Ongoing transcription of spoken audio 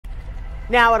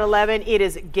Now at 11, it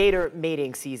is gator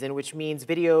mating season, which means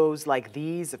videos like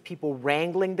these of people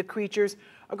wrangling the creatures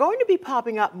are going to be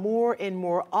popping up more and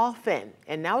more often.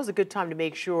 And now is a good time to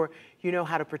make sure you know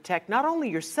how to protect not only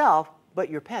yourself, but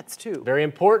your pets too. Very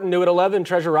important. New at 11,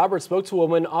 Treasure Roberts spoke to a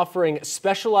woman offering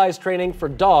specialized training for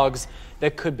dogs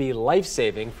that could be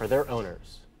life-saving for their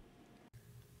owners.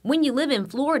 When you live in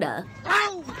Florida,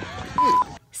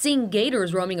 seeing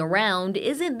gators roaming around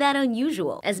isn't that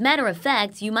unusual. As a matter of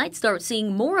fact, you might start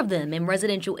seeing more of them in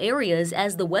residential areas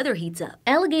as the weather heats up.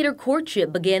 Alligator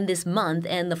courtship began this month,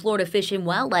 and the Florida Fish and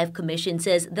Wildlife Commission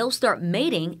says they'll start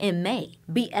mating in May.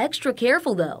 Be extra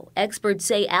careful though. Experts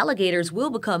say alligators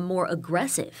will become more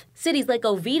aggressive. Cities like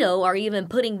Oviedo are even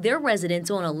putting their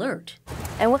residents on alert.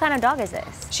 And what kind of dog is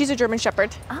this? She's a German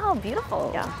Shepherd. Oh, beautiful.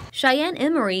 Yeah. Cheyenne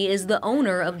Emery is the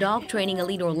owner of Dog Training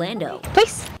Elite Orlando.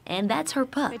 Please. And that's her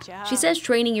pup. Good job. She says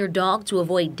training your dog to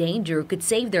avoid danger could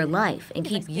save their life and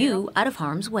keep you out of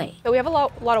harm's way. So we have a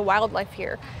lot of wildlife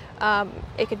here.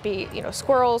 It could be,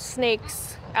 squirrels,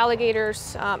 snakes,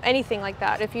 alligators, anything like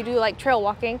that. If you do like trail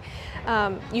walking,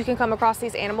 you can come across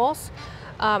these animals.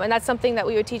 And that's something that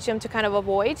we would teach them to kind of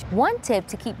avoid. One tip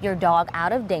to keep your dog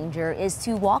out of danger is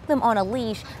to walk them on a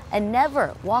leash and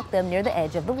never walk them near the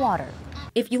edge of the water.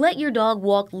 If you let your dog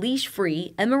walk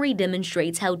leash-free, Emery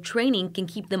demonstrates how training can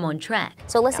keep them on track.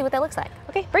 So let's see what that looks like.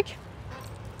 Okay, break.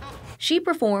 She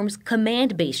performs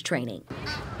command-based training.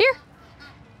 Here.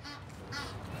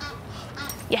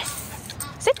 Yes.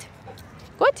 Sit.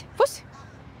 Good. Puss.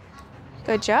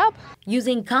 Good job.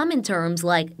 Using common terms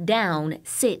like down,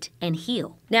 sit, and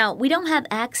heel. Now, we don't have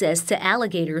access to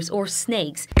alligators or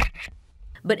snakes,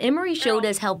 but Emery showed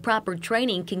us how proper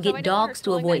training can get dogs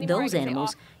to avoid those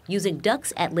animals, using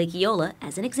ducks at Lake Eola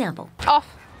as an example.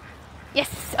 Off.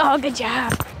 Yes. Oh, good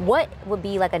job. What would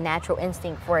be like a natural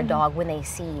instinct for a dog when they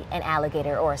see an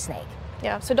alligator or a snake?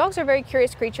 Yeah, so dogs are very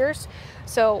curious creatures.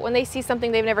 So when they see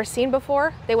something they've never seen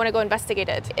before, they want to go investigate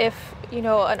it. If,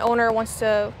 an owner wants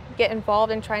to get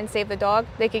involved and try and save the dog,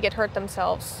 they could get hurt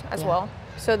themselves as well.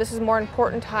 So this is a more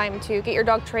important time to get your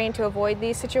dog trained to avoid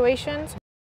these situations.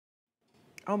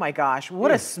 Oh my gosh,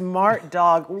 what a smart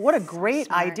dog. What a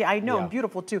great idea. I know, and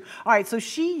beautiful too. All right, so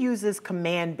she uses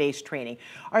command-based training.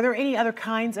 Are there any other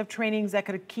kinds of trainings that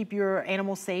could keep your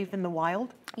animal safe in the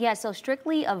wild? Yeah, so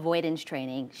strictly avoidance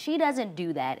training, she doesn't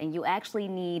do that, and you actually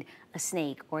need a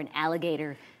snake or an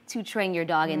alligator to train your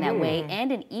dog in that way,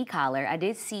 and an e-collar. I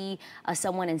did see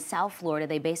someone in South Florida,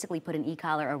 they basically put an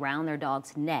e-collar around their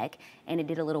dog's neck, and it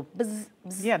did a little buzz,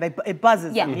 buzz. Yeah, it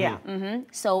buzzes them, yeah.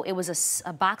 So it was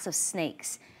a box of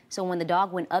snakes. So when the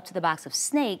dog went up to the box of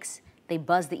snakes, they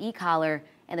buzzed the e-collar,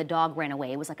 and the dog ran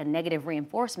away. It was like a negative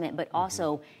reinforcement, but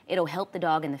also it'll help the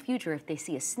dog in the future. If they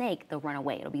see a snake, they'll run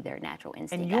away. It'll be their natural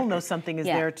instinct. And you'll know something is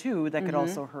there too that could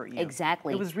also hurt you.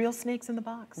 Exactly. It was real snakes in the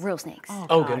box? Real snakes.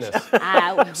 Oh goodness.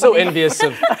 So envious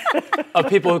of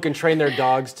people who can train their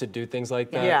dogs to do things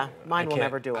like that. Yeah, mine will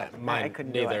never do it. Mine I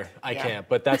couldn't neither. do it. I can't,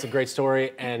 but that's a great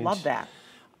story. And love that.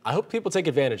 I hope people take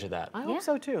advantage of that. I hope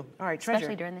so too. All right, Treasure.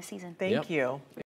 Especially during the season. Thank you.